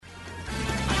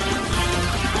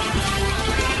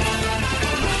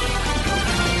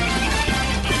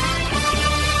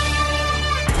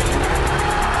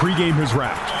game has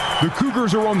wrapped. The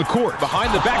Cougars are on the court.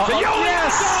 Behind the back. The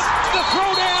yes! The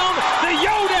throwdown! The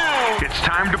yo-down! It's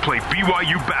time to play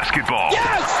BYU basketball.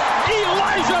 Yes!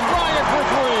 Elijah Bryant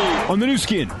for 3! On the new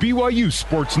skin, BYU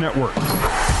Sports Network.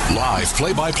 Live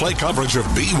play-by-play coverage of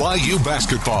BYU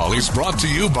basketball is brought to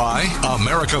you by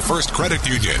America First Credit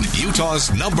Union, Utah's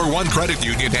 #1 credit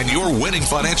union and your winning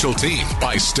financial team.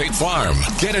 By State Farm.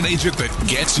 Get an agent that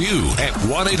gets you at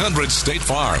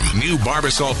 1-800-STATE-FARM. New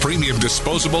Barbasol Premium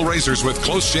Disposable Razors with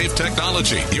close shave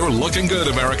technology. You're looking good,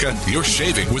 America. You're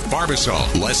shaving with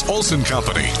Barbasol. Les Olson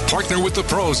Company. Partner with the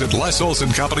pros at Les Olson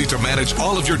Company to manage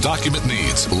all of your document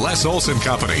needs. Les Olson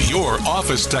Company, your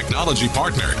office technology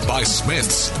partner. By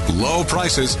Smith's. Low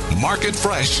prices, market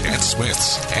fresh at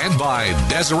Smith's. And by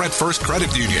Deseret First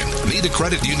Credit Union. Need a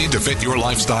credit union to fit your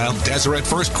lifestyle? Deseret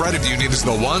First Credit Union is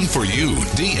the one for you.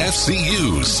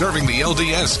 DFCU, serving the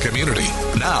LDS community.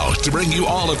 Now, to bring you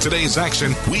all of today's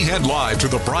action, we head live to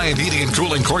the Bryant Heating and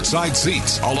Cooling courtside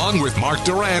seats. Along with Mark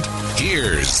Durant,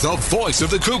 here's the voice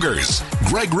of the Cougars,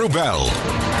 Greg Wrubell.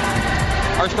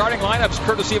 Our starting lineups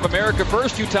courtesy of America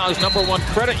First, Utah's #1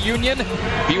 credit union.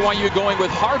 BYU going with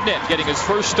Hardnett getting his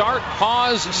first start.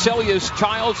 Haws, Celius,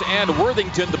 Childs, and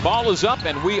Worthington. The ball is up,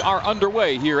 and we are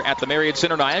underway here at the Marriott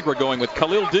Center Niagara, going with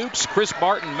Khalil Dukes, Chris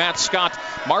Barton, Matt Scott,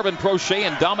 Marvin Prochet,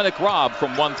 and Dominic Robb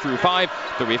from 1 through 5.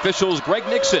 The officials, Greg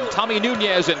Nixon, Tommy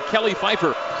Nunez, and Kelly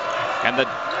Pfeiffer. And the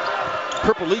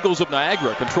Purple Eagles of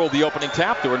Niagara control the opening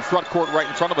tap. They're in front court right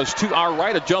in front of us. To our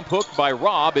right, a jump hook by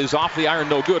Robb is off the iron,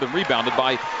 no good, and rebounded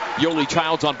by Yoli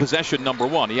Childs on possession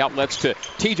 #1. He outlets to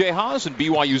TJ Haws, and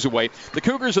BYU's away. The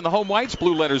Cougars in the home whites,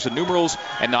 blue letters and numerals,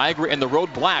 and Niagara in the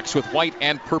road blacks with white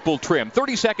and purple trim.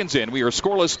 30 seconds in, we are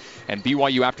scoreless, and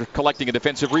BYU, after collecting a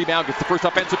defensive rebound, gets the first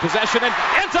offensive possession and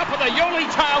ends up with a Yoli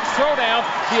Childs throwdown.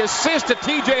 The assist to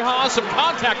TJ Haws, some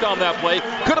contact on that play.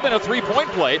 Could have been a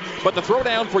three-point play, but the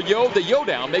throwdown for the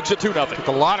Yo-down makes it 2-0. Took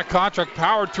a lot of contract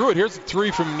power through it. Here's the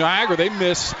three from Niagara. They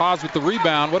miss. Haws with the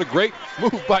rebound. What a great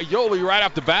move by Yoli right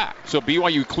off the bat. So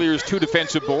BYU clears 2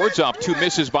 defensive boards off 2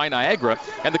 misses by Niagara.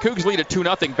 And the Cougs lead at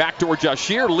 2-0. Backdoor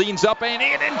Jashir leans up and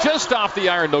in and just off the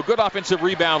iron. No good offensive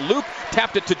rebound. Luke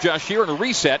tapped it to Jashir and a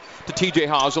reset to TJ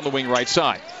Haws on the wing right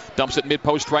side. Dumps it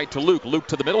mid-post right to Luke. Luke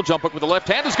to the middle. Jump hook with the left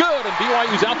hand is good. And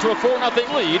BYU's out to a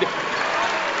 4-0 lead.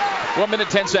 1 minute,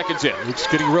 10 seconds in. Luke's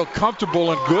getting real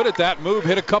comfortable and good at that move.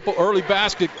 Hit a couple early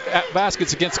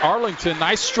baskets against Arlington.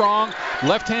 Nice, strong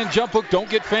left-hand jump hook. Don't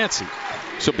get fancy.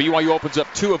 So BYU opens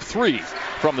up 2 of 3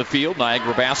 from the field.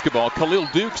 Niagara basketball. Khalil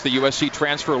Dukes, the USC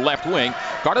transfer left wing,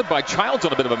 guarded by Childs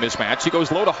on a bit of a mismatch. He goes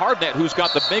low to Hardnett, who's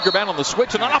got the bigger man on the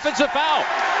switch, and an offensive foul.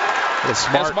 As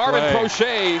Marvin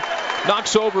Prochet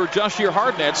knocks over Jashir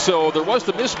Hardnett. So there was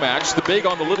the mismatch, the big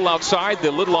on the little outside,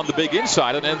 the little on the big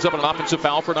inside, and ends up in an offensive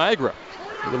foul for Niagara.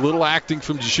 A little acting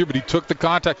from Jashir, but he took the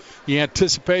contact. He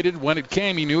anticipated when it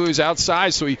came. He knew he was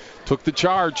outside, so he took the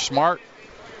charge. Smart.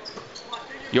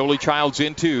 Yoli Childs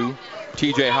into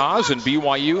TJ Haws, and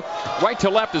BYU right to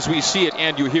left as we see it,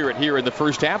 and you hear it here in the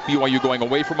first half. BYU going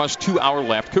away from us, 2 our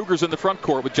left. Cougars in the front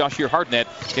court with Jashir Hardnett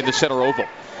in the center oval.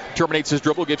 Terminates his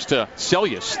dribble, gives to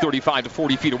Celius, 35 to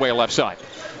 40 feet away left side.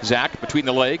 Zach between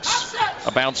the legs,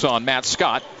 a bounce on Matt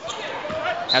Scott.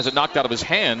 Has it knocked out of his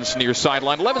hands near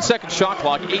sideline. 11-second shot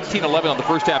clock, 18-11 on the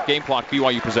first half game clock,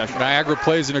 BYU possession. Niagara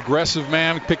plays an aggressive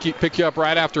man, pick you up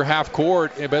right after half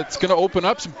court, but it's going to open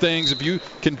up some things. If you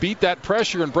can beat that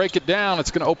pressure and break it down,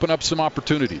 it's going to open up some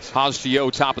opportunities. Haws to Yo,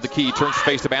 top of the key, turns to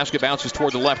face the basket, bounces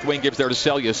toward the left wing, gives there to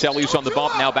Celius. Celius on the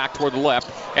bump, now back toward the left.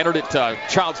 Entered it,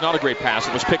 Childs, not a great pass.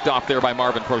 It was picked off there by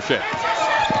Marvin Prochet.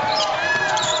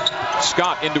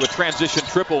 Scott into a transition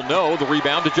triple, no. The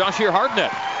rebound to Jashir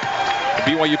Hardnett.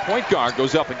 The BYU point guard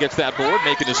goes up and gets that board,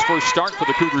 making his first start for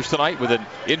the Cougars tonight with an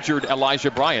injured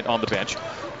Elijah Bryant on the bench.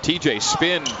 TJ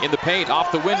spin in the paint,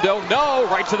 off the window, no,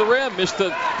 right to the rim, missed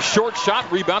the short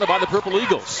shot, rebounded by the Purple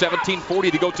Eagles.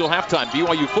 17:40 to go till halftime.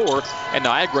 BYU 4 and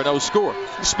Niagara no score.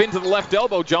 Spin to the left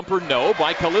elbow jumper, no,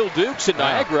 by Khalil Dukes, and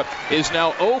Niagara is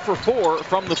now 0 for 4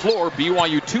 from the floor.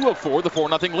 BYU 2 of 4, the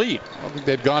 4-0 lead. I don't think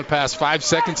they've gone past 5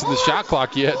 seconds in the shot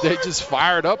clock yet. They just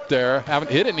fired up there, haven't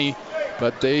hit any,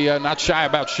 but they not shy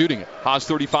about shooting it. Haws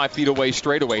 35 feet away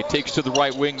straightaway. Takes to the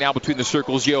right wing now between the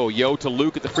circles. Yo to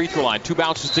Luke at the free throw line. 2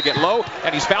 bounces to get low,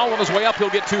 and he's fouled on his way up. He'll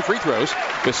get 2 free throws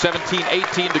with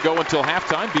 17:18 to go until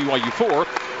halftime. BYU 4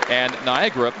 and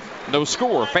Niagara no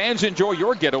score. Fans, enjoy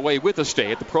your getaway with a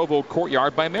stay at the Provo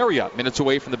Courtyard by Marriott. Minutes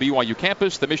away from the BYU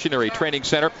campus, the Missionary Training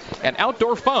Center, and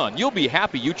outdoor fun. You'll be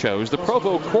happy you chose the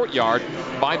Provo Courtyard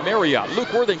by Marriott.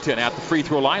 Luke Worthington at the free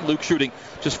throw line. Luke shooting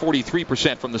just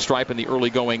 43% from the stripe in the early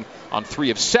going on 3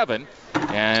 of 7,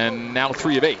 and now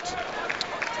 3 of 8.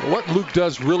 What Luke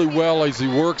does really well is he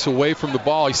works away from the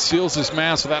ball. He seals his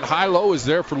man, so that high-low is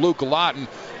there for Luke a lot. And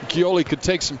Gioli could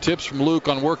take some tips from Luke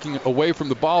on working away from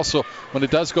the ball, so when it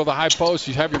does go the high post,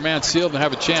 you have your man sealed and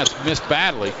have a chance. Missed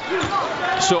badly.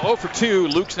 So 0 for 2.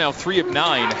 Luke's now 3 of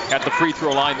 9 at the free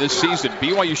throw line this season.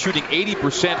 BYU shooting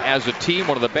 80% as a team,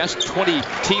 one of the best 20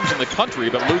 teams in the country,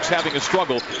 but Luke's having a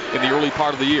struggle in the early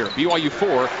part of the year. BYU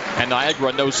 4 and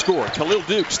Niagara no score. Khalil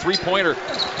Dukes, three-pointer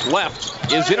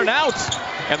left, is in and out.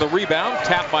 And the rebound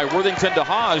tapped by Worthington to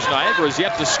Haas. Niagara is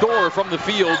yet to score from the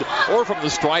field or from the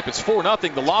stripe. It's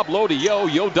 4-0. The lob low to Yo.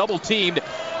 Yo double teamed.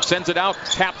 Sends it out.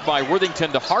 Tapped by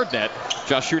Worthington to Hardnett.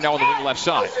 Josh Shear now on the wing left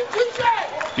side.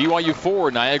 BYU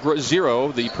 4, Niagara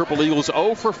 0. The Purple Eagles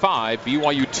 0 for 5.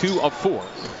 BYU 2 of 4.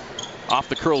 Off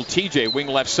the curl, TJ, wing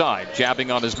left side.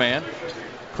 Jabbing on his man.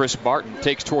 Chris Barton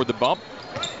takes toward the bump.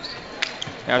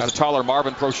 Has the taller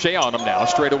Marvin Prochet on him now.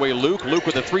 Straight away Luke. Luke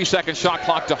with a 3-second shot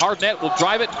clock to Hardnett. Will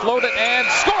drive it, float it, and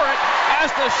score it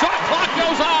as the shot clock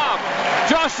goes off.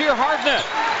 Josh Shear Hardnett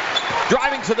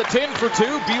driving to the 10 for 2.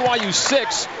 BYU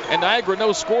 6 and Niagara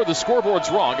no score. The scoreboard's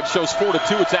wrong. It shows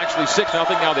 4-2. It's actually 6-0.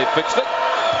 Now they've fixed it.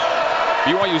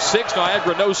 BYU 6,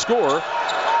 Niagara no score.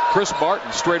 Chris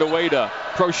Barton straight away to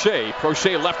Prochet.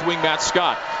 Prochet left wing Matt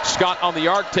Scott. Scott on the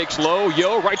arc, takes low.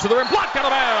 Yo right to the rim. Blocked out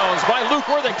of bounds by Luke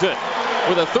Worthington.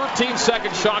 With a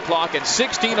 13-second shot clock and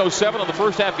 16:07 on the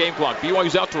first half game clock.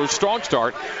 BYU's out to a strong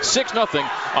start. 6-0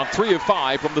 on 3 of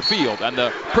 5 from the field. And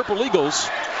the Purple Eagles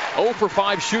 0 for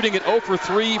 5 shooting at 0 for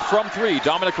 3 from 3.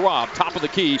 Dominic Robb, top of the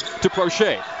key to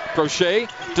Prochet. Prochet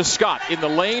to Scott in the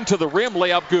lane to the rim.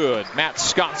 Layup good. Matt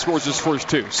Scott scores his first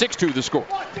 2. 6-2 the score.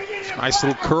 Nice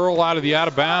little curl out of the out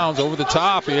of bounds over the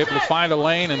top. He's able to find a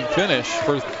lane and finish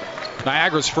for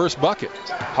Niagara's first bucket.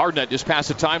 Hardnett just past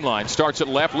the timeline. Starts at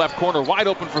left corner, wide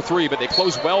open for 3, but they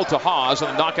close well to Haas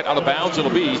and knock it out of bounds. It'll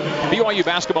be BYU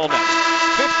basketball next.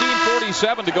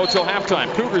 15:47 to go till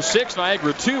halftime. Cougars 6,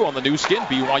 Niagara 2 on the new skin,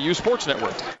 BYU Sports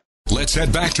Network. Let's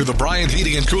head back to the Bryant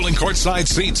Heating and Cooling courtside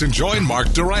seats and join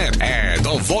Mark Durant and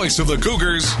the voice of the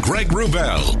Cougars, Greg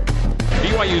Wrubell.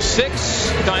 BYU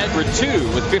 6, Niagara 2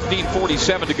 with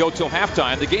 15:47 to go till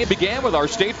halftime. The game began with our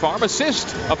State Farm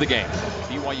assist of the game.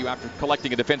 BYU, after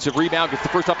collecting a defensive rebound, gets the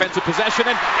first offensive possession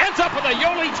and ends up with a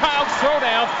Yoli Childs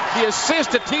throwdown. The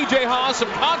assist to TJ Haas, some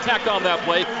contact on that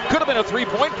play. Could have been a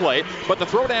three-point play, but the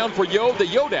throwdown for Yo, the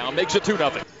Yo-down, makes it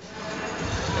 2-0.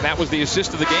 And that was the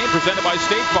assist of the game presented by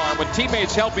State Farm. When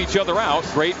teammates help each other out,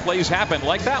 great plays happen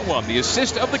like that one. The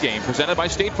assist of the game presented by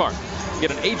State Farm. Get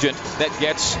an agent that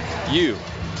gets you.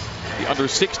 The under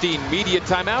 16 media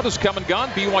timeout is come and gone.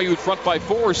 BYU in front by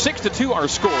 4. 6-2 our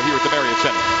score here at the Marriott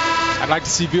Center. I'd like to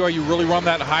see BYU really run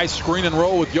that high screen and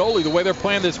roll with Yoli. The way they're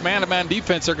playing this man-to-man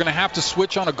defense, they're going to have to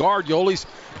switch on a guard. Yoli's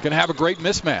going to have a great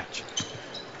mismatch.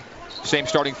 Same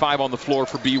starting 5 on the floor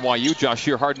for BYU. Josh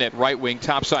Shear, Hardnett, right wing,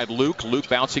 topside Luke. Luke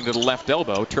bouncing to the left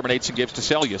elbow. Terminates and gives to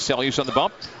Celius. Celius on the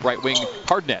bump. Right wing,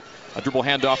 Hardnett. A dribble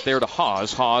handoff there to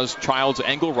Haas. Haas, Childs,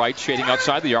 angle right, shading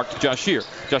outside the arc to Josh Shear.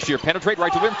 Josh Shear penetrate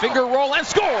right to rim, finger roll, and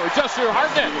score! Josh Shear,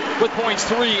 Hardnett with points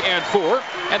 3 and 4.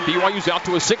 And BYU's out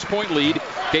to a 6-point lead.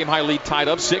 Game high lead tied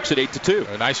up 6 at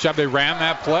 8-2. A nice job. They ran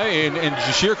that play,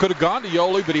 and Shear could have gone to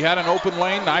Yoli, but he had an open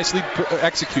lane. Nicely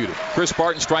executed. Chris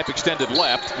Barton, stripe extended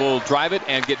left, will drive it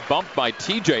and get bumped by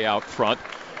TJ out front.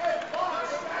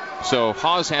 So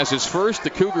Haas has his first. The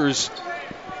Cougars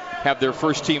have their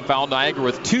first team foul. Niagara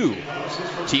with 2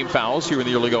 team fouls here in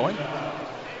the early going.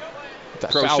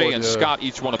 Prochet and Scott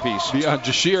each one apiece.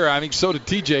 Jashir, I think so did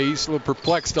TJ. He's a little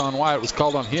perplexed on why it was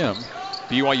called on him.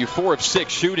 BYU 4 of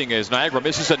 6 shooting as Niagara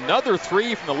misses another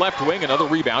 3 from the left wing. Another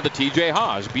rebound to TJ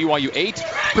Haas. BYU 8,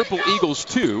 Purple Eagles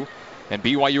 2. And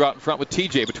BYU out in front with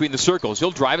TJ between the circles.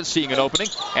 He'll drive it, seeing an opening,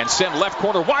 and send left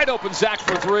corner wide open. Zach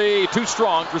for 3. Too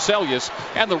strong for Celius.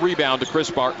 And the rebound to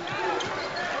Chris Barton.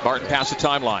 Barton past the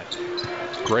timeline.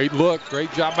 Great look.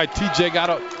 Great job by TJ.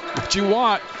 Got what you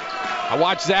want. I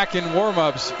watched Zach in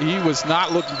warm-ups. He was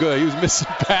not looking good. He was missing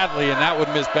badly, and that would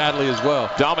miss badly as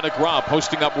well. Dominic Robb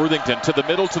posting up Worthington to the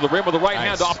middle, to the rim with the right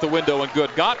hand off the window, and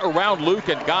good. Got around Luke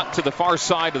and got to the far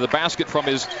side of the basket from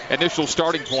his initial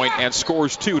starting point and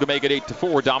scores 2 to make it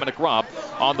 8-4. Dominic Robb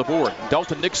on the board.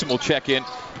 Dalton Nixon will check in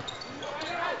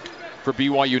for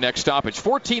BYU next stoppage.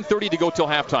 14:30 to go till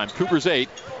halftime. Cougars 8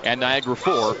 and Niagara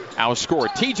 4 outscored.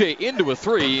 TJ into a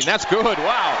 3, and that's good.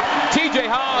 Wow. TJ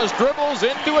Haas dribbles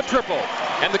into a triple.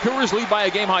 And the Cougars lead by a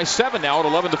game-high 7 now at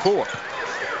 11-4.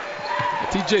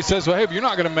 TJ says, well, hey, if you're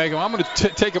not going to make them, I'm going to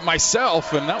take it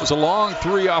myself. And that was a long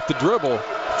 3 off the dribble.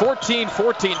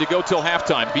 14:14 to go till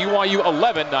halftime. BYU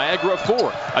 11, Niagara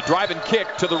 4. A drive and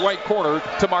kick to the right corner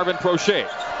to Marvin Prochet.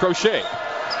 Prochet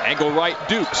Angle right,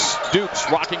 Dukes. Dukes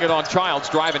rocking it on Childs.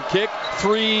 Drive and kick.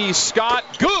 3, Scott.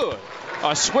 Good.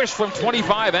 A swish from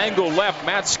 25, angle left.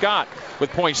 Matt Scott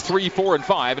with points 3, 4, and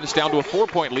 5. And it's down to a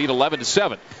 4-point lead,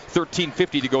 11-7.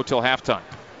 13:50 to go till halftime.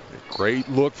 Great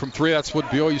look from 3. That's what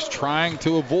BYU's trying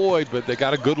to avoid, but they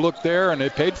got a good look there, and they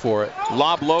paid for it.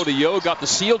 Lob low to Yo. Got the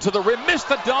seal to the rim. Missed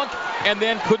the dunk, and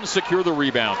then couldn't secure the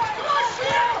rebound.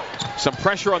 Some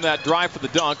pressure on that drive for the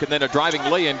dunk, and then a driving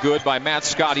lay-in good by Matt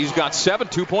Scott. He's got 7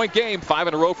 2-point game, 5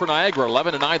 in a row for Niagara.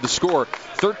 11-9 the score.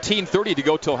 13:30 to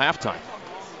go till halftime.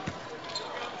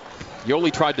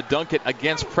 Yoli tried to dunk it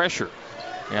against pressure,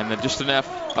 and then just enough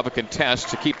of a contest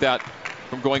to keep that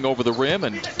from going over the rim,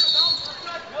 and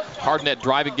Hardnett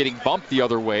driving, getting bumped the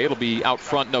other way. It'll be out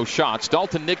front, no shots.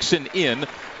 Dalton Nixon in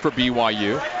for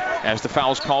BYU as the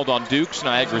foul's called on Dukes,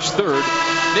 Niagara's third.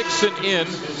 Nixon in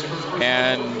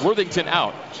and Worthington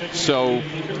out. So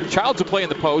Childs will play in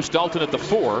the post, Dalton at the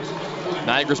 4.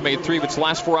 Niagara's made 3 of its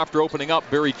last 4 after opening up.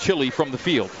 Very chilly from the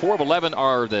field. 4 of 11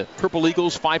 are the Purple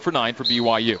Eagles, 5 for 9 for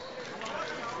BYU.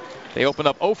 They opened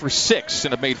up 0 for 6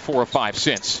 and have made 4 of 5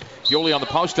 since. Yoli on the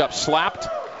post up, slapped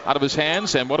out of his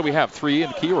hands, and what do we have? 3 in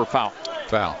the key or foul?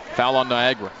 Foul. Foul on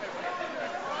Niagara.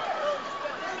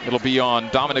 It'll be on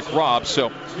Dominic Robb. So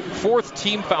 4th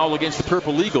team foul against the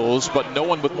Purple Eagles, but no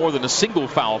one with more than a single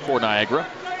foul for Niagara.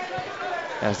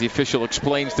 As the official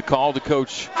explains the call to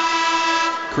Coach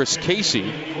Chris Casey.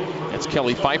 It's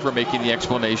Kelly Pfeiffer making the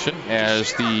explanation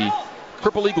as the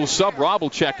Purple Eagles sub Robb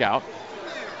will check out.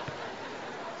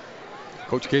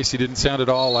 Coach Casey didn't sound at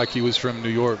all like he was from New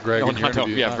York, Greg.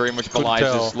 Yeah, very much belies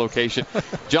his location.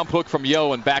 Jump hook from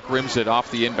Yo and back rims it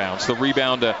off the inbounds. The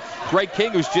rebound, Greg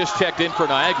King, who's just checked in for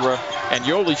Niagara, and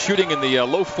Yoli shooting in the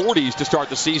low 40s to start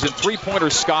the season. 3-pointer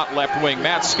Scott left wing.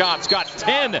 Matt Scott's got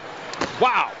 10.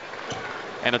 Wow.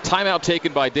 And a timeout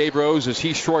taken by Dave Rose as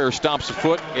Heath Schroyer stomps a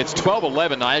foot. It's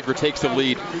 12-11. Niagara takes the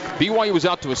lead. BYU was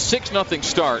out to a 6-0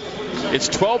 start. It's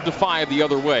 12-5 the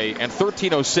other way, and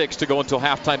 13:06 to go until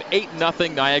halftime.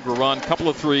 8-0 Niagara run. Couple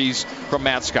of threes from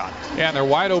Matt Scott. Yeah, and they're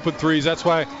wide open threes. That's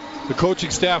why the coaching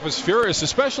staff is furious,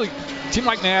 especially a team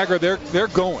like Niagara. They're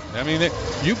going. I mean,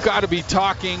 you've got to be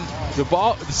talking. The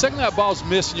ball. The second that ball's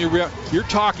missed, and you're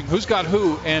talking. Who's got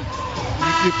who? And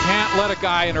you can't let a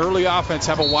guy in early offense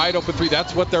have a wide open 3.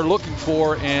 That's what they're looking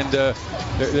for, and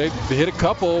they hit a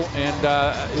couple, and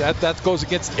that goes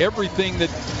against everything that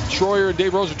Schroyer and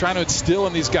Dave Rose are trying to instill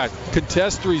in these guys.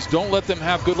 Contest threes. Don't let them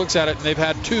have good looks at it, and they've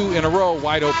had 2 in a row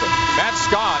wide open. Matt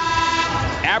Scott,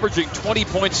 averaging 20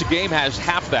 points a game, has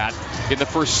half that in the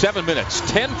first 7 minutes.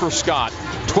 10 for Scott,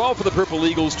 12 for the Purple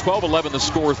Eagles, 12-11 the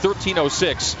score,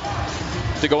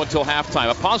 13:06 to go until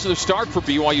halftime. A positive start for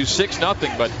BYU,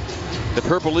 6-0, but the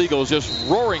Purple Eagles just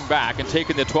roaring back and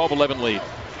taking the 12-11 lead.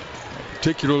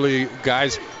 Particularly,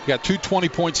 guys, you got 2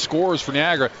 20-point scorers for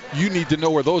Niagara. You need to know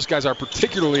where those guys are,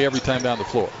 particularly every time down the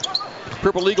floor.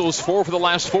 Purple Eagles 4 for the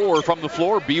last 4 from the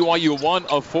floor. BYU 1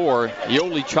 of 4.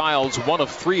 Yoli Childs 1 of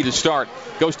 3 to start.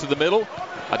 Goes to the middle.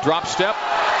 A drop step.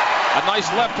 A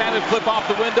nice left-handed flip off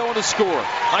the window and a score.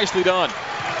 Nicely done.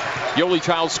 Yoli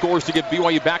Childs scores to give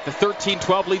BYU back the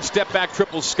 13-12 lead. Step back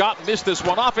triple. Scott missed this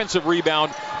one. Offensive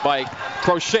rebound by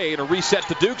Crochet, and a reset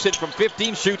to Dukes. In from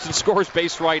 15, shoots and scores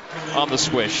base right on the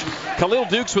swish. Khalil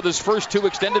Dukes with his first 2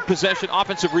 extended possession,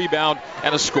 offensive rebound,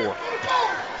 and a score.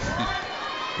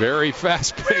 Very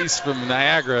fast pace from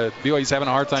Niagara. BYU's having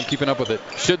a hard time keeping up with it.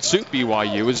 Should suit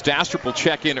BYU as Dastrup will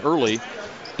check in early.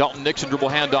 Dalton Nixon dribble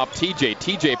handoff TJ.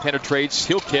 TJ penetrates.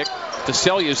 He'll kick to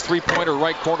Selya's 3-pointer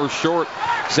right corner short.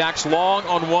 Zach's long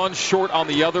on one, short on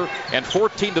the other, and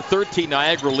 14-13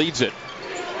 Niagara leads it.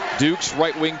 Dukes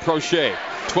right wing Crochet.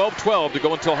 12-12 to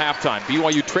go until halftime.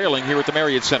 BYU trailing here at the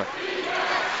Marriott Center.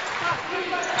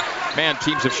 Man,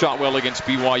 teams have shot well against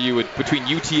BYU between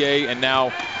UTA and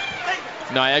now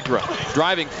Niagara.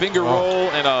 Driving finger roll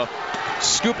and a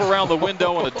scoop around the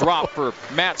window and a drop for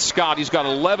Matt Scott. He's got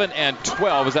 11 and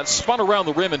 12 as that spun around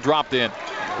the rim and dropped in.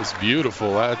 It's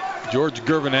beautiful. George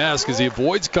Gervin-esque as he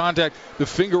avoids contact. The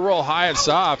finger roll high and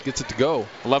soft gets it to go.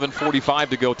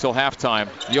 11:45 to go till halftime.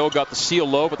 Yo got the seal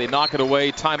low, but they knock it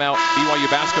away. Timeout. BYU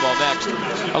basketball next.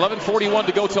 11:41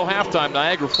 to go till halftime.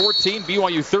 Niagara 14,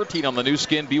 BYU 13 on the new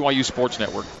skin, BYU Sports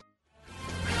Network.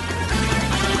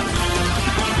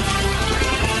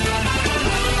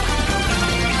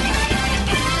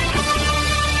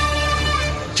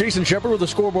 Jason Shepard with a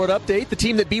scoreboard update. The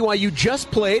team that BYU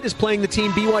just played is playing the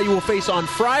team BYU will face on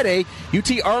Friday.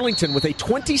 UT Arlington with a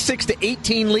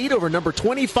 26-18 lead over number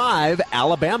 25,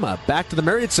 Alabama. Back to the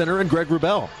Marriott Center and Greg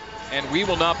Wrubell. And we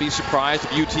will not be surprised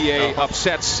if UTA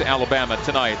upsets Alabama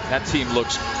tonight. That team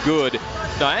looks good.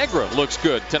 Niagara looks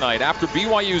good tonight. After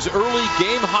BYU's early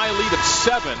game-high lead of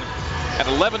 7 at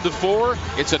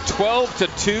 11-4, it's a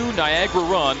 12-2 Niagara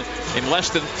run. In less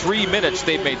than 3 minutes,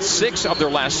 they've made 6 of their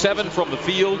last 7 from the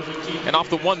field. And off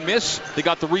the one miss, they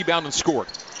got the rebound and scored.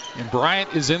 And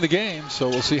Bryant is in the game, so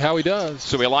we'll see how he does.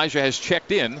 So Elijah has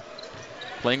checked in,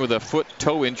 playing with a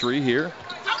foot-toe injury here.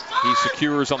 He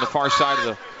secures on the far side of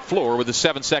the floor with a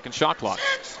 7-second shot clock.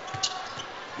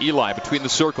 Eli between the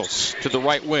circles to the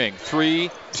right wing.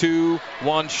 3, 2,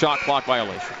 1 shot clock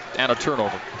violation and a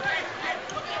turnover.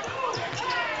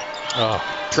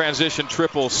 Transition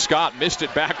triple. Scott missed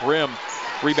it back rim.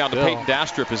 Rebound to Peyton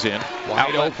Dastrup is in.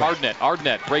 Wide open.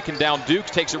 Ardnett breaking down Dukes.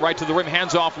 Takes it right to the rim.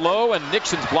 Hands off low. And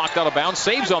Nixon's blocked out of bounds.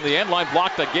 Saves on the end line.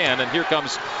 Blocked again. And here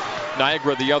comes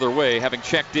Niagara the other way. Having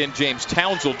checked in, James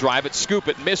Towns will drive it. Scoop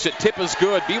it. Miss it. Tip is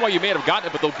good. BYU may have gotten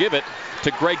it, but they'll give it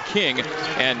to Greg King.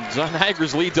 And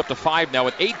Niagara's leads up to 5 now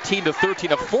at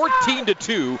 18-13. A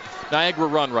 14-2 Niagara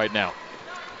run right now.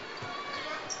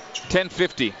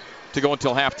 10:50 to go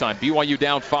until halftime. BYU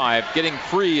down 5. Getting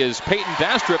free is Peyton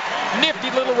Dastrup. Nifty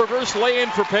little reverse lay-in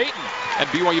for Peyton. And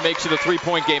BYU makes it a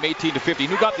 3-point game, 18-15.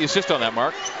 Who got the assist on that,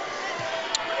 Mark?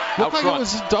 Looked like it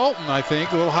was Dalton, I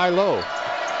think. A little high-low.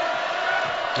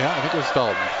 Yeah, I think it was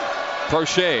Dalton.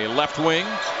 Prochet, left wing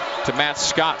to Matt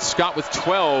Scott. Scott with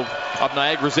 12 of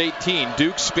Niagara's 18.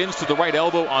 Dukes spins to the right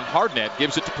elbow on Hardnett.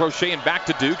 Gives it to Prochet and back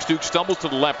to Dukes. Dukes stumbles to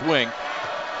the left wing.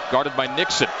 Guarded by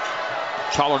Nixon.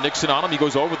 Taller Nixon on him. He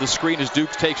goes over the screen as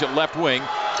Dukes takes it left wing.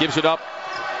 Gives it up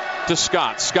to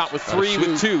Scott. Scott with 3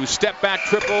 with 2. Step back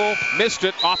triple. Missed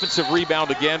it. Offensive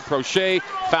rebound again. Prochet.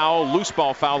 Foul. Loose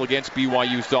ball foul against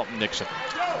BYU's Dalton Nixon.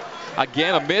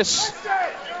 Again a miss.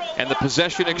 And the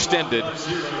possession extended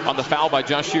on the foul by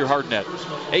Jahshire Hardnett.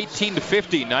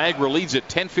 18-15. Niagara leads it.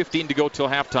 10:15 to go till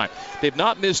halftime. They've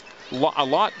not missed a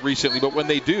lot recently, but when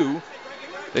they do,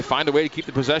 they find a way to keep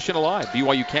the possession alive.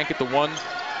 BYU can't get the one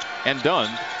and done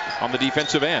on the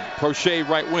defensive end. Prochet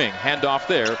right wing. Handoff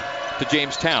there to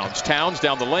James Towns. Towns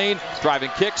down the lane. Driving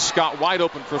kick. Scott wide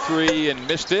open for 3 and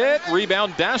missed it.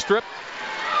 Rebound Dastrup.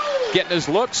 Getting his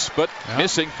looks, but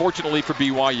missing, fortunately for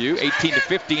BYU.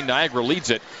 18-15, Niagara leads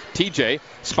it. TJ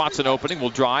spots an opening, will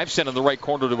drive, send in the right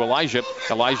corner to Elijah.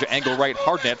 Elijah angle right,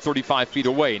 Hardnett 35 feet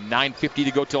away. 9:50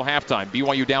 to go till halftime.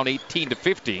 BYU down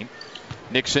 18-15.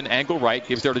 Nixon angle right,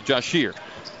 gives there to Jahshire.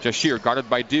 Jahshire guarded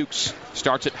by Dukes.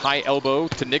 Starts at high elbow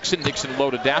to Nixon. Nixon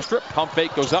low to Dastrup. Pump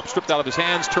fake goes up, stripped out of his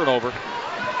hands, turnover.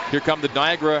 Here come the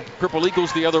Niagara Purple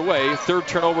Eagles the other way. Third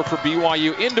turnover for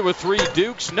BYU. Into a 3.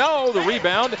 Dukes. No, the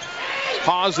rebound.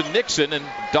 Haas and Nixon, and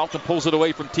Dalton pulls it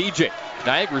away from TJ.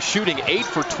 Niagara shooting 8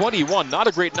 for 21. Not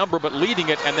a great number, but leading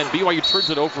it, and then BYU turns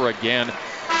it over again.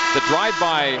 The drive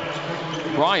by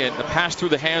Bryant, the pass through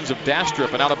the hands of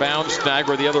Dastrup, and out of bounds.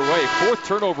 Niagara the other way. 4th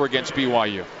turnover against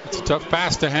BYU. It's a tough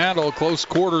pass to handle. Close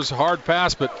quarters, hard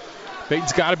pass, but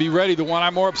Peyton's got to be ready. The one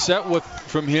I'm more upset with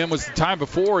from him was the time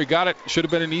before. He got it. Should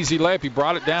have been an easy layup. He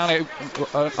brought it down,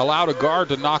 allowed a guard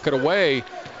to knock it away.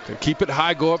 To keep it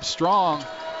high, go up strong.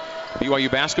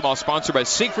 BYU basketball sponsored by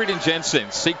Siegfried &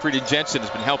 Jensen. Siegfried & Jensen has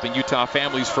been helping Utah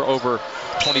families for over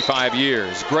 25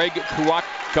 years. Greg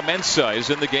Kuwakamensa is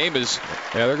in the game as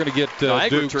they're going to get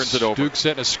Dukes. Turns it over. Dukes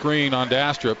setting a screen on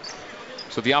Dastrup.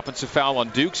 So the offensive foul on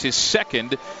Dukes, his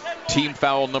second. Team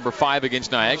foul number 5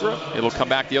 against Niagara. It'll come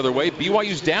back the other way.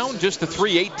 BYU's down just to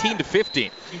 3,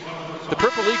 18-15. The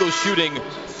Purple Eagles shooting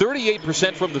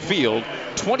 38% from the field,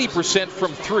 20%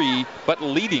 from 3, but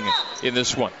leading in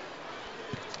this one.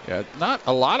 Yeah, not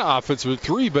a lot of offense with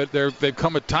 3, but they've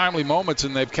come at timely moments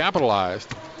and they've capitalized.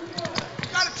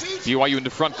 BYU into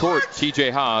front court.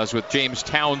 TJ Haas with James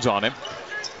Towns on him.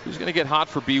 Who's going to get hot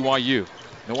for BYU?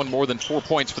 No one more than 4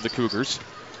 points for the Cougars.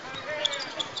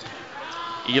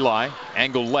 Eli,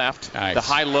 angle left. Nice. The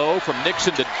high-low from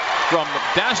Dastrup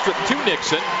to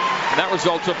Nixon. And that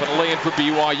results up in a lay-in for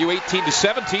BYU.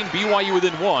 18-17, BYU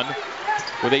within 1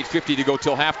 with 8:50 to go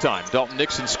till halftime. Dalton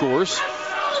Nixon scores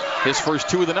his first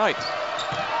 2 of the night.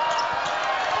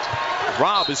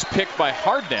 Robb is picked by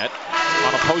Hardnett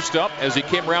on a post-up as he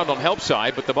came around on help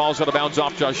side, but the ball's out of bounds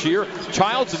off Jahshire.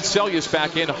 Childs and Seljaas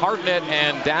back in. Hardnett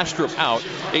and Dastrup out.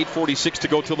 8:46 to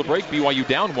go till the break. BYU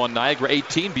down 1. Niagara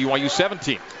 18, BYU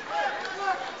 17.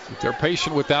 If they're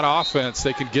patient with that offense,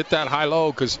 they can get that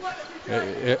high-low because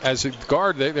as a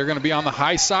guard, they're going to be on the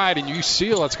high side, and you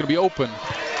seal, that's going to be open.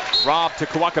 Robb to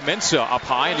Kuwakamensa up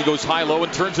high, and he goes high-low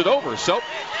and turns it over. So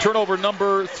turnover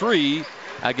number 3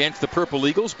 against the Purple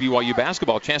Eagles. BYU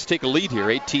basketball chance to take a lead here.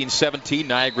 18-17,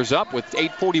 Niagara's up with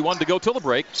 8:41 to go till the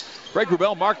break. Greg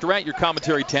Wrubell, Mark Durrant, your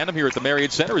commentary tandem here at the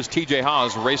Marriott Center as TJ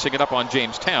Haas racing it up on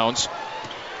James Towns.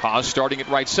 Haas starting at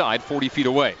right side, 40 feet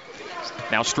away.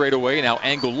 Now straight away, now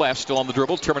angle left, still on the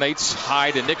dribble, terminates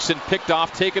high to Nixon, picked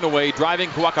off, taken away, driving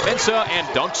Kawaka-Mensah, and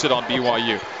dunks it on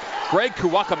BYU. Greg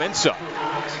Kawaka-Mensah,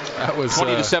 that was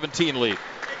 20-17 lead.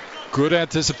 Good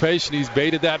anticipation. He's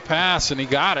baited that pass, and he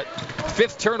got it.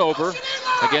 5th turnover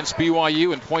against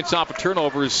BYU, and points off of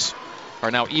turnovers are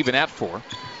now even at 4.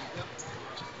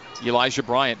 Elijah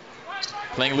Bryant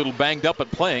playing a little banged up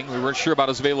but playing. We weren't sure about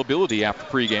his availability after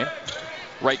pregame.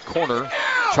 Right corner,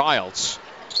 Childs.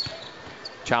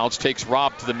 Childs takes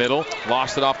Robb to the middle,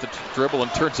 lost it off the dribble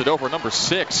and turns it over. Number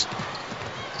 6.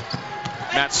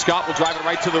 Matt Scott will drive it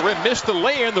right to the rim. Missed the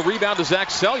lay-in. The rebound to Zach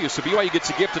Seljaas. So BYU gets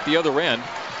a gift at the other end,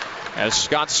 as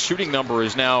Scott's shooting number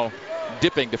is now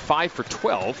dipping to 5 for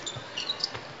 12.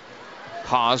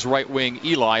 Haas, right wing,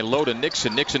 Eli, low to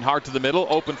Nixon. Nixon hard to the middle,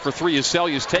 open for 3 as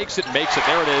Seljaas takes it, makes it.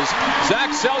 There it is. Zach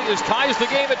Seljaas ties the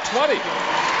game at 20.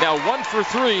 Now 1 for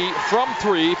 3 from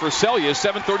 3 for Seljaas.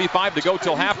 7:35 to go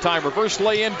till halftime. Reverse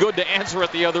lay-in, good to answer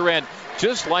at the other end.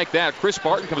 Just like that, Chris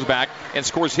Barton comes back and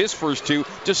scores his first 2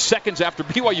 just seconds after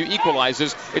BYU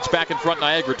equalizes. It's back in front,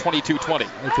 Niagara, 22-20.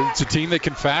 It's a team that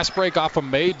can fast break off a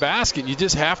made basket. You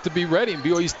just have to be ready, and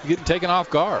BYU's getting taken off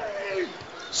guard.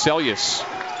 Seljaas,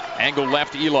 angle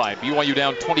left, Eli. BYU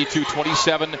down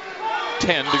 22-27,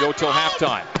 10 to go till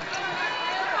halftime.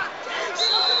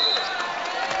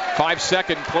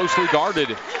 5-second, closely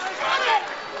guarded.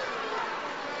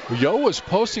 Yo was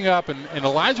posting up, and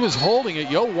Elijah was holding it.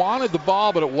 Yo wanted the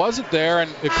ball, but it wasn't there, and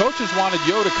the coaches wanted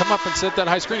Yo to come up and set that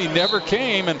high screen. He never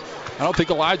came, and I don't think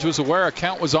Elijah was aware a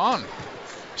count was on.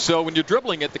 So when you're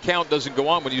dribbling it, the count doesn't go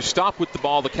on. When you stop with the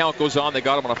ball, the count goes on. They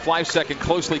got him on a 5-second,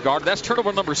 closely guarded. That's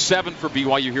turnover number 7 for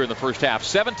BYU here in the first half.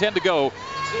 7:10 to go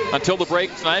until the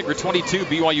break. Niagara 22,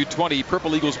 BYU 20.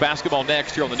 Purple Eagles basketball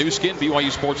next here on the new skin,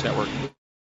 BYU Sports Network.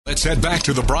 Let's head back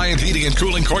to the Bryant Heating and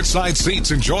Cooling courtside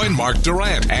seats and join Mark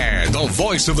Durant and the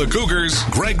voice of the Cougars,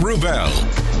 Greg Wrubell.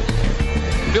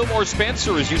 Fillmore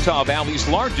Spencer is Utah Valley's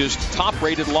largest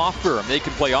top-rated law firm. They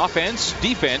can play offense,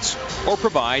 defense, or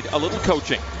provide a little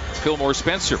coaching. Fillmore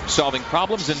Spencer, solving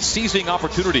problems and seizing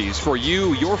opportunities for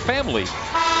you, your family,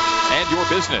 and your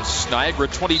business. Niagara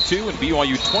 22 and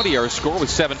BYU 20 are a score with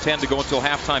 7:10 to go until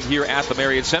halftime here at the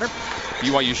Marriott Center.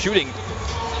 BYU shooting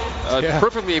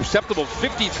perfectly acceptable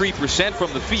 53%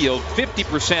 from the field,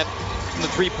 50% from the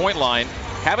three-point line.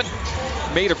 Haven't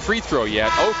made a free throw yet.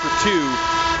 0 for 2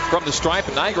 from the stripe,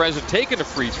 and Niagara hasn't taken a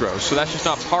free throw, so that's just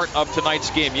not part of tonight's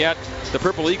game yet. The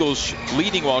Purple Eagles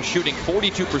leading while shooting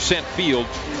 42% field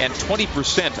and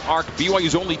 20% arc.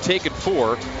 BYU's only taken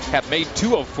 4, have made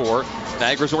 2 of 4.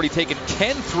 Niagara's already taken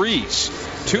 10 threes.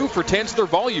 2 for 10 to their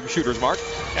volume shooters, Mark.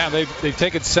 Yeah, they've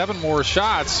taken 7 more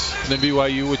shots than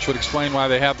BYU, which would explain why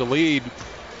they have the lead.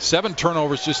 7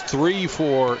 turnovers, just 3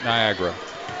 for Niagara.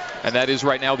 And that is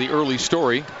right now the early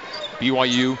story.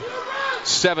 BYU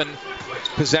 7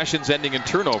 possessions ending in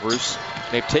turnovers.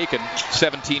 They've taken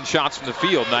 17 shots from the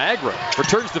field. Niagara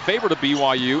returns the favor to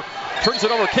BYU, turns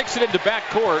it over, kicks it into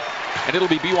backcourt, and it'll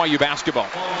be BYU basketball.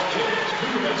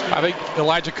 I think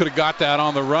Elijah could have got that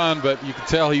on the run, but you could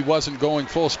tell he wasn't going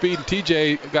full speed. And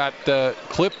TJ got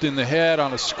clipped in the head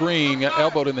on a screen,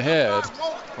 elbowed in the head.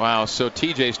 Wow, so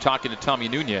TJ's talking to Tommy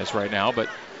Nunez right now, but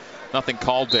nothing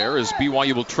called there as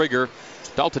BYU will trigger.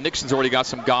 Dalton Nixon's already got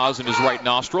some gauze in his right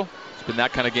nostril. It's been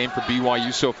that kind of game for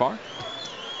BYU so far.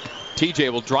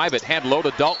 TJ will drive it, hand low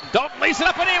to Dalton. Dalton lays it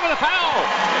up and in with a foul.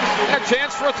 And a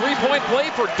chance for a three-point play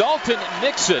for Dalton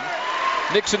Nixon.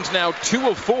 Nixon's now 2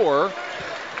 of 4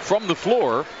 from the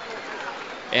floor.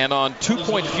 And on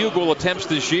 2-point field goal attempts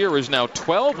this year is now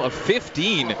 12 of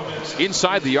 15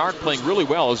 inside the arc, playing really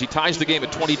well as he ties the game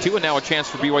at 22, and now a chance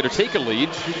for BYU to take a lead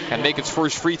and make its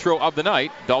first free throw of the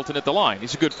night. Dalton at the line.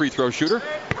 He's a good free throw shooter,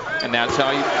 and that's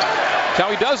how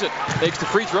he does it. Makes the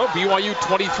free throw. BYU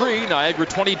 23, Niagara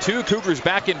 22. Cougars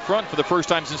back in front for the first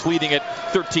time since leading at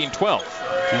 13-12.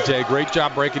 TJ, great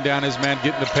job breaking down his man,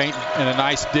 getting the paint, and a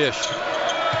nice dish.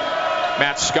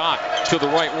 Matt Scott to the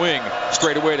right wing,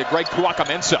 straight away to Greg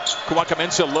Kawaka-Mensah.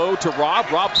 Kawaka-Mensah low to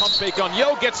Robb. Robb pump fake on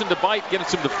Yo, gets him to bite,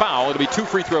 gets him to foul. It'll be 2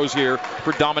 free throws here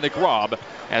for Dominic Robb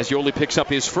as Yoli picks up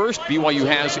his first. BYU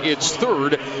has its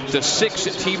third to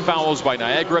 6 team fouls by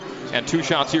Niagara, and 2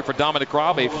 shots here for Dominic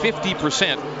Robb, a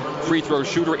 50% free throw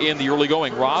shooter in the early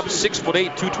going. Robb,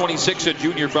 6'8", 226, a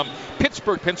junior from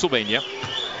Pittsburgh, Pennsylvania,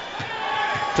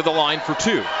 to the line for 2.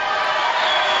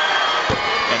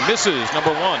 And misses,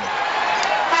 number 1.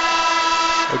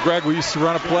 Well, Greg, we used to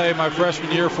run a play my freshman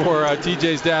year for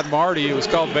TJ's dad, Marty. It was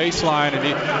called baseline,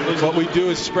 and what we do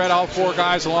is spread all 4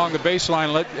 guys along the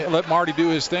baseline, let Marty do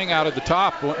his thing out at the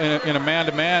top in a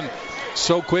man-to-man.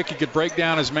 So quick he could break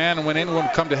down his man, and when anyone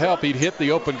would come to help, he'd hit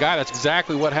the open guy. That's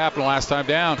exactly what happened last time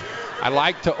down. I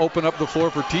like to open up the floor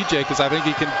for TJ because I think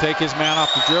he can take his man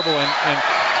off the dribble and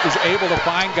is able to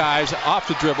find guys off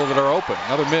the dribble that are open.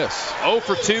 Another miss. 0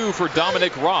 for 2 for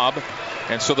Dominic Robb.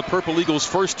 And so the Purple Eagles'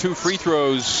 first 2 free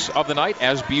throws of the night,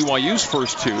 as BYU's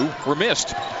first 2 were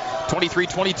missed.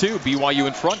 23-22, BYU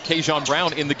in front. Kajon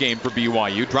Brown in the game for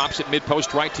BYU. Drops it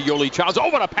mid-post right to Yoli Childs. Oh,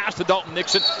 what a pass to Dalton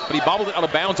Nixon, but he bobbled it out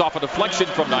of bounds off a deflection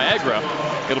from Niagara.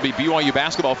 It'll be BYU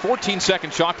basketball.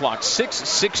 14-second shot clock,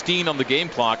 6:16 on the game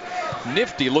clock.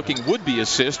 Nifty looking would-be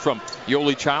assist from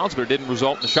Yoli Childs, but it didn't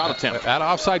result in the shot attempt. That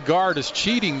offside guard is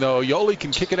cheating, though. Yoli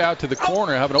can kick it out to the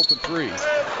corner and have an open 3.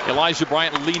 Elijah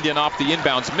Bryant leaned in off the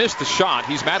inbounds, missed the shot.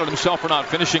 He's mad at himself for not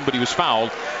finishing, but he was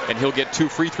fouled, and he'll get 2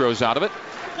 free throws out of it.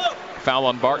 Foul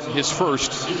on Barton, his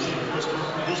first.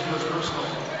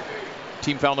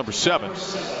 Team foul number 7.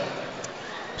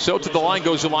 So to the line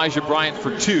goes Elijah Bryant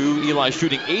for 2. Eli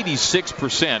shooting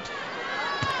 86%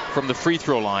 from the free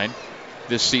throw line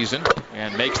this season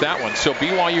and makes that one. So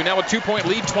BYU now a 2-point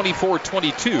lead,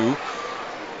 24-22.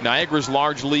 Niagara's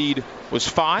large lead was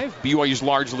 5. BYU's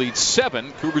large lead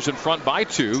 7. Cougars in front by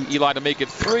 2. Eli to make it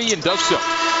 3 and does so.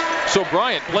 So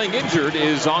Bryant, playing injured,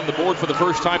 is on the board for the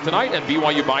first time tonight, and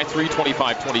BYU by 3,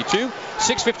 25-22.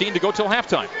 6:15 to go till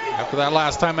halftime. After that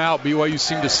last time out, BYU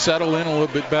seemed to settle in a little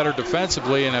bit better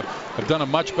defensively and have done a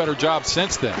much better job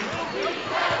since then.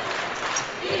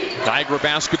 Niagara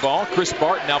basketball. Chris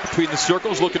Barton now between the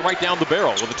circles, looking right down the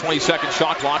barrel with a 20-second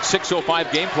shot clock,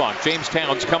 6:05 game clock. James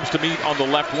Towns comes to meet on the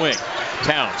left wing.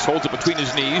 Towns holds it between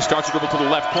his knees, starts to dribble to the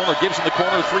left corner, gives in the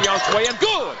corner, 3 on its way, and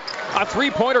good! A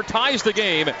 3-pointer ties the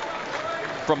game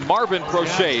from Marvin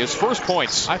Prochet, his first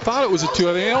points. I thought it was a 2.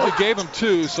 I think they only gave him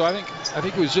 2, so I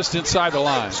think it was just inside the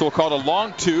line. So we'll call it a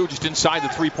long 2, just inside the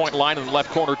 3-point line in the left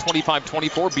corner,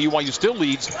 25-24. BYU still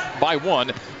leads by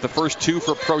 1. The first 2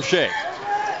 for Prochet.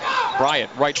 Bryant,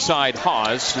 right side,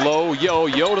 Haws, low, yo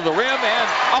to the rim, and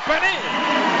up and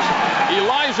in.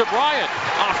 Elijah Bryant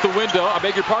off the window. I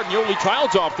beg your pardon, Yoli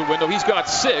Childs off the window. He's got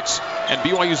 6, and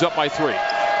BYU's up by 3.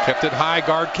 Kept it high.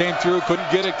 Guard came through,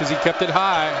 couldn't get it because he kept it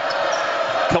high.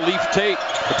 Khalif Tate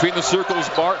between the circles,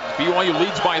 Barton. BYU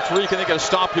leads by 3. Can they get a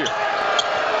stop here?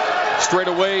 Straight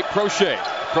away, Prochet.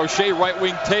 Prochet, right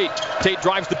wing, Tate. Tate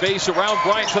drives the base around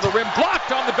Bryant to the rim.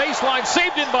 Blocked on the baseline.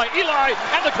 Saved in by Eli.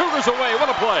 And the Cougars away. What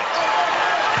a play.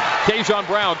 Kajon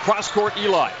Brown, cross-court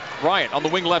Eli. Bryant on the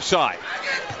wing left side.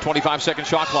 25-second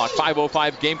shot clock.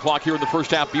 5:05 game clock here in the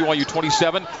first half. BYU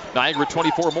 27. Niagara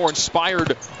 24. More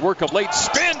inspired work of late.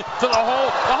 Spin to the hole.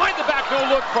 Behind the back,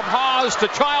 no look from Haws to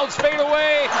Childs. Fade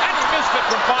away. And he missed it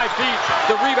from 5 feet.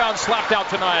 The rebound slapped out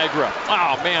to Niagara.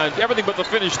 Oh, man. Everything but the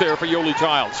finish there for Yoli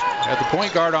Childs. Had the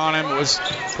point guard on him. Was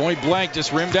point blank.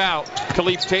 Just rimmed out.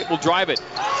 Khalif Tate will drive it.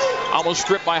 Almost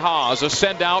stripped by Haws. A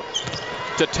send out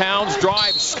to Towns.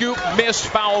 Drive, scoop, missed,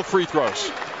 foul, free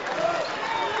throws.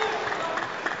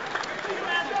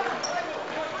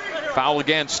 Foul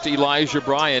against Elijah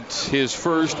Bryant, his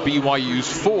first, BYU's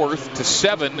 4th, to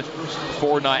 7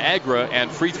 for Niagara,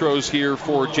 and free throws here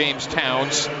for James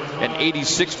Towns, an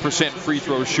 86% free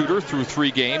throw shooter through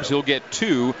 3 games. He'll get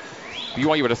 2.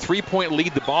 BYU had a 3-point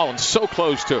lead the ball and so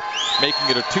close to making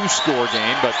it a 2-score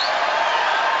game, but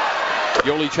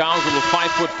Yoli Childs' little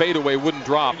 5-foot fadeaway wouldn't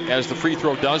drop as the free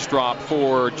throw does drop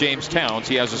for James Towns.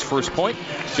 He has his first point.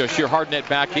 Jashir Hardnett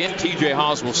back in. TJ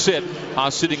Haws will sit.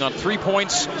 Haws sitting on 3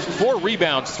 points, 4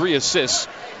 rebounds, 3 assists.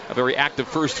 A very active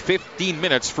first 15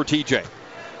 minutes for TJ.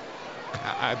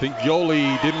 I think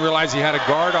Yoli didn't realize he had a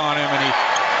guard on him, and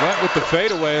he went with the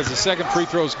fadeaway as the second free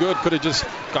throw is good. Could have just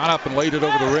gone up and laid it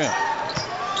over the rim.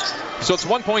 So it's a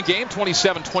 1-point game,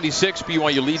 27-26.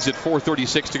 BYU leads at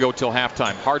 4:36 to go till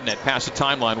halftime. Hardnett past the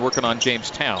timeline working on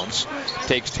James Towns.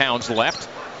 Takes Towns left.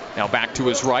 Now back to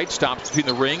his right. Stops between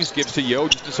the rings. Gives to Yo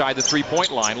just inside the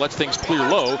 3-point line. Lets things clear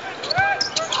low.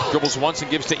 Dribbles once and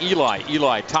gives to Eli.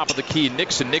 Eli, top of the key.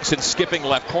 Nixon skipping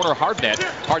left corner. Hardnett.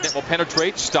 Hardnett will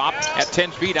penetrate. Stop at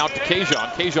 10 feet out to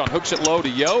Kajon. Kajon hooks it low to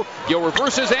Yo. Yo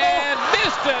reverses and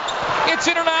missed it. It's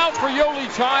in and out for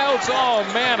Yoli Childs. Oh,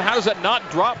 man, how does that not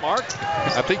drop, Mark?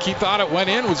 I think he thought it went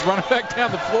in, was running back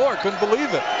down the floor. Couldn't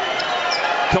believe it.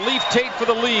 Khalif Tate for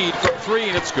the lead from 3,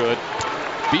 and it's good.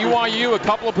 BYU, a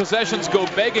couple of possessions go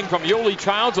begging from Yoli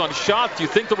Childs on shots you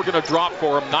think that were going to drop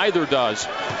for him. Neither does.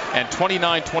 And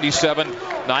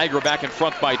 29-27, Niagara back in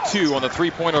front by 2 on the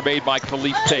 3-pointer made by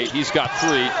Khalif Tate. He's got 3.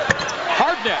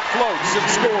 Hardnett floats and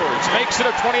scores. Makes it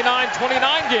a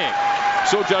 29-29 game.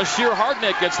 So Jashir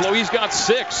Hardnett gets low. He's got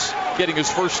 6, getting his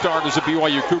first start as a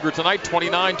BYU Cougar tonight.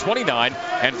 29-29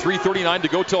 and 3:39 to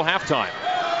go till halftime.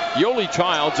 Yoli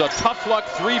Childs, a tough luck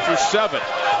 3 for 7.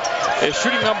 His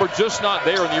shooting number just not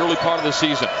there in the early part of the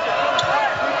season.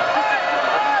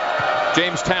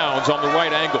 James Towns on the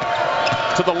right angle.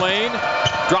 To the lane,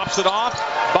 drops it off,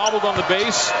 bobbled on the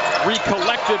base,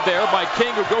 recollected there by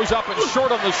King, who goes up and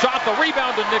short on the shot. The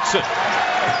rebound to Nixon.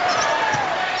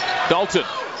 Dalton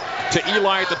to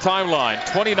Eli at the timeline.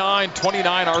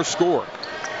 29-29 our score.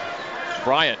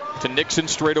 Bryant to Nixon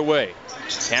straight away.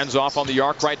 Hands off on the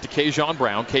arc right to Kajon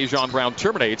Brown. Kajon Brown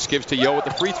terminates, gives to Yo at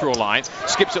the free throw line.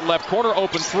 Skips it left corner,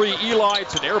 open three. Eli,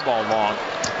 it's an air ball long.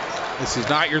 This is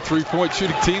not your three-point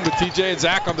shooting team with TJ and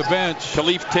Zach on the bench.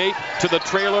 Khalif Tate to the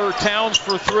trailer. Towns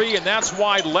for three, and that's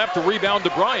wide left. A rebound to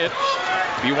Bryant.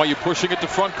 BYU pushing it to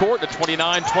front court. A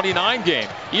 29-29 game.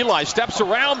 Eli steps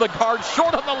around the guard,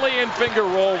 short on the lay-in finger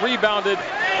roll. Rebounded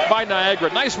by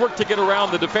Niagara. Nice work to get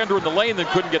around the defender in the lane, then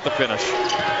couldn't get the finish.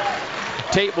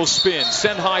 Tate will spin.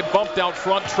 Send high, bumped out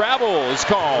front. Travel is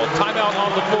called. Timeout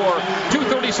on the floor.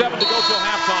 2:37 to go till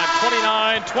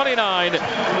halftime. 29-29.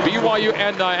 BYU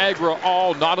and Niagara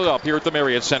all knotted up here at the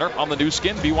Marriott Center on the new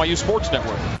skin BYU Sports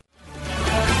Network.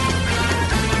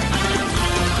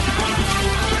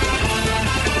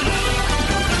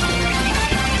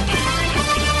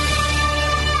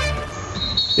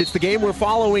 It's the game we're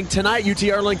following tonight. UT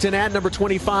Arlington at number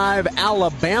 25,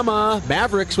 Alabama.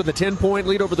 Mavericks with a 10-point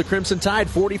lead over the Crimson Tide,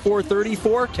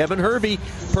 44-34. Kevin Hervey,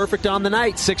 perfect on the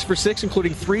night, 6 for 6,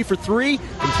 including 3 for 3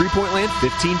 from three-point land,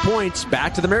 15 points.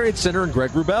 Back to the Marriott Center and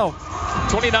Greg Wrubell.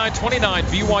 29-29,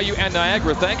 BYU and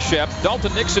Niagara. Thanks, Shep.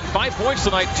 Dalton Nixon, 5 points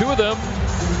tonight, 2 of them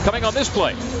coming on this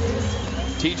play.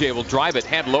 TJ will drive it,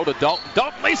 hand low to Dalton.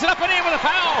 Dalton lays it up and in with a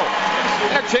foul.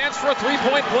 And a chance for a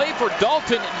three-point play for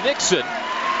Dalton Nixon.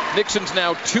 Nixon's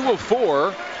now 2 of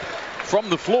 4 from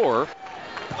the floor.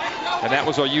 And that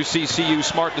was our UCCU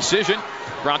smart decision.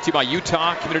 Brought to you by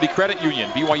Utah Community Credit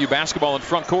Union. BYU basketball in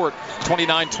front court,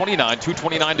 29-29,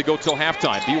 2:29 to go till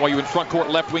halftime. BYU in front court,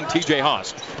 left wing TJ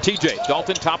Haas. TJ,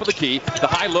 Dalton, top of the key. The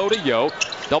high low to Yo.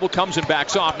 Double comes and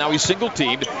backs off. Now he's single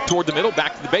teamed toward the middle,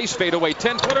 back to the base, fade away,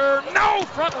 10-footer. No,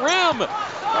 front rim.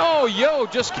 Oh, Yo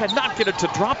just cannot get it to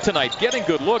drop tonight. Getting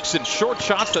good looks and short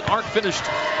shots that aren't finished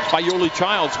by Yoli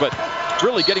Childs, but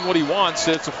really getting what he wants.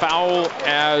 It's a foul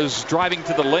as driving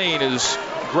to the lane is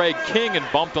Greg King and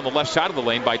bumped on the left side of the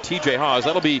lane by TJ Haas.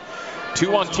 That'll be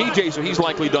 2 on TJ, so he's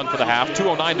likely done for the half.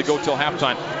 2:09 to go till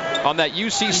halftime. On that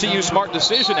UCCU smart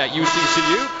decision at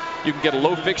UCCU, you can get a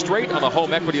low fixed rate on the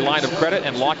home equity line of credit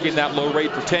and lock in that low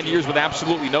rate for 10 years with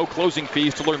absolutely no closing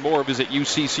fees. To learn more, visit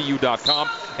uccu.com.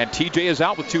 And TJ is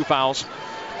out with 2 fouls.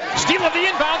 Steal of the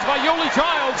inbounds by Yoli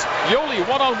Childs. Yoli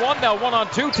 1-on-1, now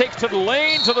 1-on-2, takes to the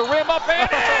lane, to the rim, up and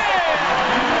in!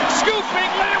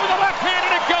 Scooping later with the left hand,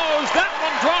 and it goes. That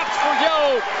one drops for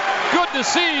Yo. Good to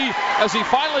see as he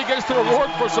finally gets the reward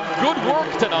for some good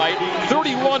work tonight.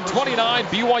 31-29,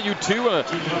 BYU 2, a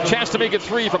chance to make it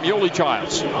 3 from Yoli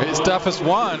Childs. His toughest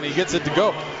one, he gets it to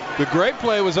go. The great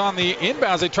play was on the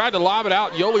inbounds. They tried to lob it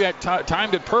out. Yoli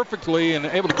timed it perfectly and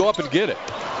able to go up and get it.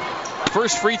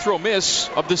 First free throw miss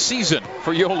of the season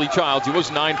for Yoli Childs. He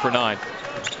was 9 for 9.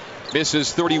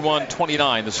 Misses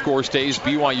 31-29. The score stays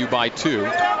BYU by 2.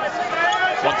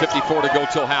 1:54 to go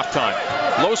till halftime.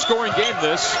 Low scoring game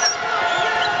this.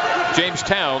 James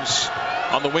Towns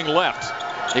on the wing left.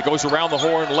 It goes around the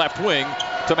horn left wing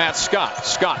to Matt Scott.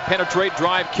 Scott penetrate,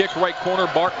 drive, kick, right corner.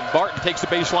 Barton. Barton takes the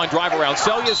baseline drive around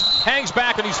Sellius. Hangs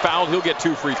back and he's fouled. He'll get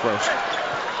 2 free throws.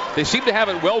 They seem to have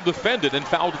it well defended and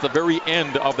fouled at the very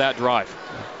end of that drive.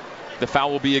 The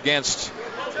foul will be against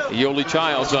Yoli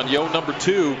Childs on Yo number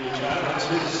 2.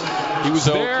 He was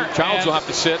there. Childs will have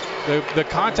to sit. The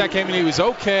contact came in. He was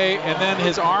okay, and then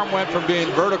his arm went from being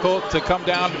vertical to come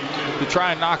down to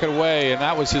try and knock it away, and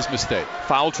that was his mistake.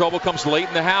 Foul trouble comes late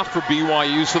in the half for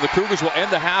BYU, so the Cougars will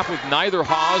end the half with neither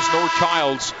Haas nor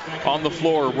Childs on the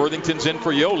floor. Worthington's in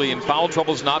for Yoli, and foul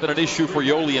trouble's not been an issue for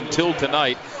Yoli until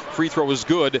tonight. Free throw is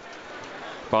good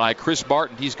by Chris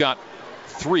Barton. He's got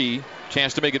 3.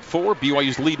 Chance to make it 4.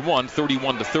 BYU's lead 1,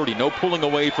 31-30. No pulling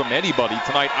away from anybody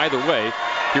tonight either way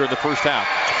here in the first half.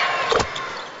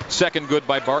 Second good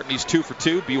by Barton. He's 2 for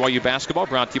 2. BYU basketball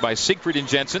brought to you by Siegfried &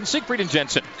 Jensen. Siegfried &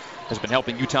 Jensen has been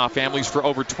helping Utah families for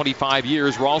over 25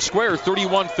 years. Rawl square,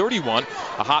 31-31.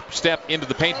 A hop step into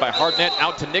the paint by Hardnett.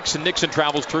 Out to Nixon. Nixon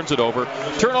travels, turns it over.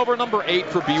 Turnover number 8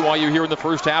 for BYU here in the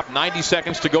first half. 90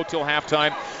 seconds to go till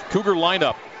halftime. Cougar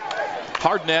lineup.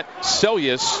 Hardnett,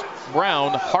 Sellius,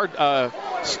 Brown,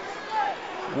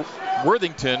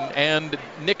 Worthington, and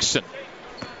Nixon.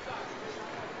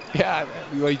 Yeah,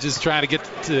 he's just trying to get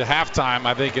to halftime,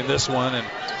 I think, in this one and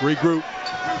regroup.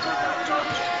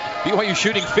 BYU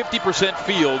shooting 50%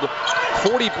 field,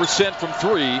 40% from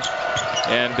 3,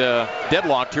 and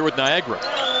deadlocked here with Niagara.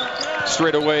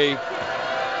 Straight away,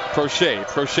 Prochet.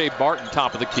 Prochet Barton,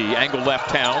 top of the key. Angle left,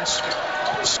 Towns.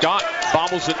 Scott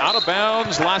bobbles it out of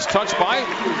bounds. Last touch by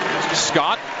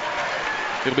Scott.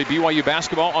 It'll be BYU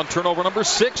basketball on turnover number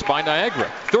 6 by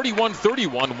Niagara.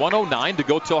 31-31, 1:09 to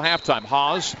go till halftime.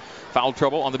 Haas foul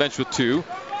trouble on the bench with 2.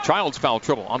 Childs foul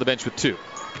trouble on the bench with 2.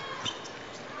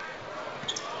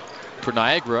 For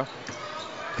Niagara,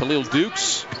 Khalil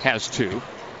Dukes has 2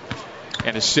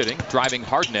 and is sitting, driving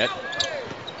Hardnett.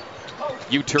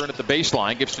 U-turn at the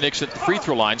baseline, gives to Nixon at the free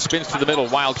throw line, spins to the middle,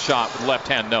 wild shot with left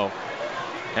hand, no.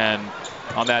 And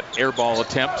on that air ball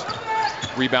attempt,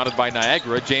 rebounded by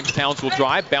Niagara, James Towns will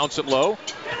drive, bounce it low,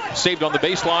 saved on the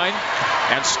baseline,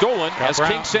 and stolen as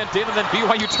King sent in, and then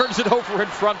BYU turns it over in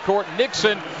front court.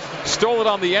 Nixon stole it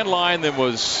on the end line, then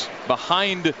was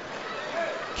behind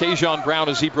Kajon Brown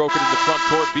as he broke it in the front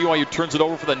court. BYU turns it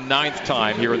over for the 9th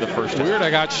time here in the first half. Weird,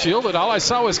 I got shielded. All I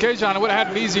saw was Kajon. I would have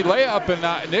had an easy layup,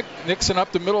 and Nixon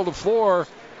up the middle of the floor.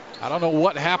 I don't know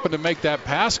what happened to make that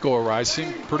pass go awry. It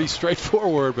seemed pretty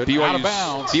straightforward, but out of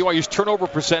bounds. BYU's turnover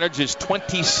percentage is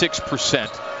 26%.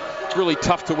 It's really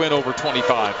tough to win over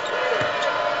 25.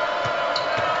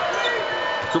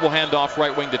 Dribble handoff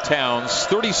right wing to Towns.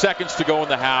 30 seconds to go in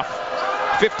the half.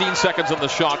 15 seconds on the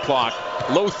shot clock.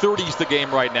 Low 30s the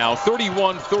game right now.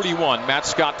 31-31. Matt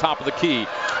Scott top of the key.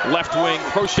 Left wing,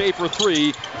 Crochet for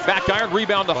 3. Back iron,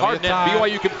 rebound to Hardnett.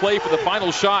 BYU can play for the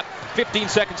final shot. 15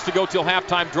 seconds to go till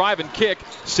halftime. Drive and kick.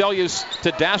 Sellius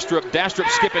to Dastrup. Dastrup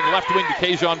skipping left wing to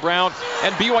Kajon Brown.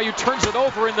 And BYU turns it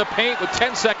over in the paint with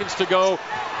 10 seconds to go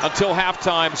until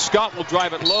halftime. Scott will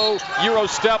drive it low. Euro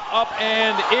step up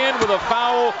and in with a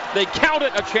foul. They count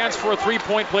it. A chance for a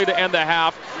 3-point play to end the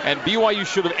half. And BYU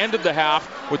should have ended the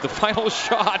half with the final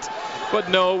shot. But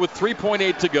no, with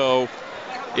 3.8 to go,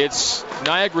 it's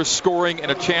Niagara scoring and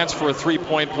a chance for a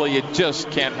 3-point play. You just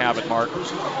can't have it, Mark.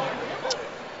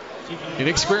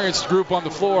 Inexperienced group on the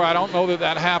floor. I don't know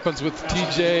that happens with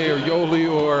TJ or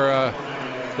Yoli or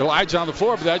Elijah on the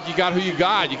floor, but that you got who you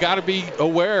got. You got to be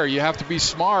aware. You have to be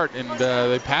smart. And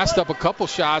they passed up a couple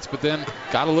shots, but then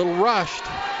got a little rushed.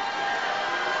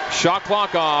 Shot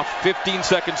clock off, 15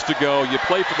 seconds to go. You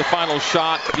play for the final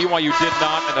shot. BYU did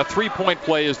not, and a 3-point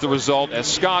play is the result as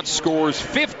Scott scores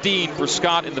 15 for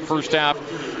Scott in the first half.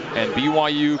 And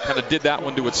BYU kind of did that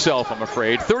one to itself, I'm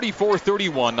afraid.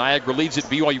 34-31, Niagara leads it.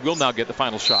 BYU will now get the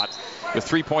final shot with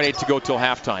 3.8 to go till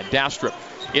halftime. Dastrup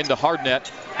into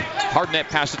Hardnett. Hardnett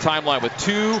past the timeline with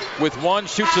 2, with 1,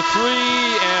 shoots a 3,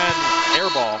 and air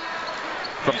ball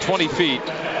from 20 feet.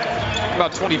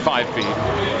 About 25 feet.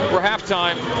 We're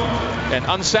halftime, an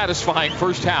unsatisfying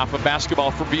first half of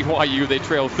basketball for BYU. They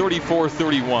trail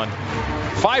 34-31.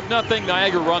 5-0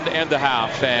 Niagara run to end the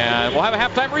half. And we'll have a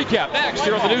halftime recap next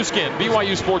here on the new skin,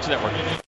 BYU Sports Network.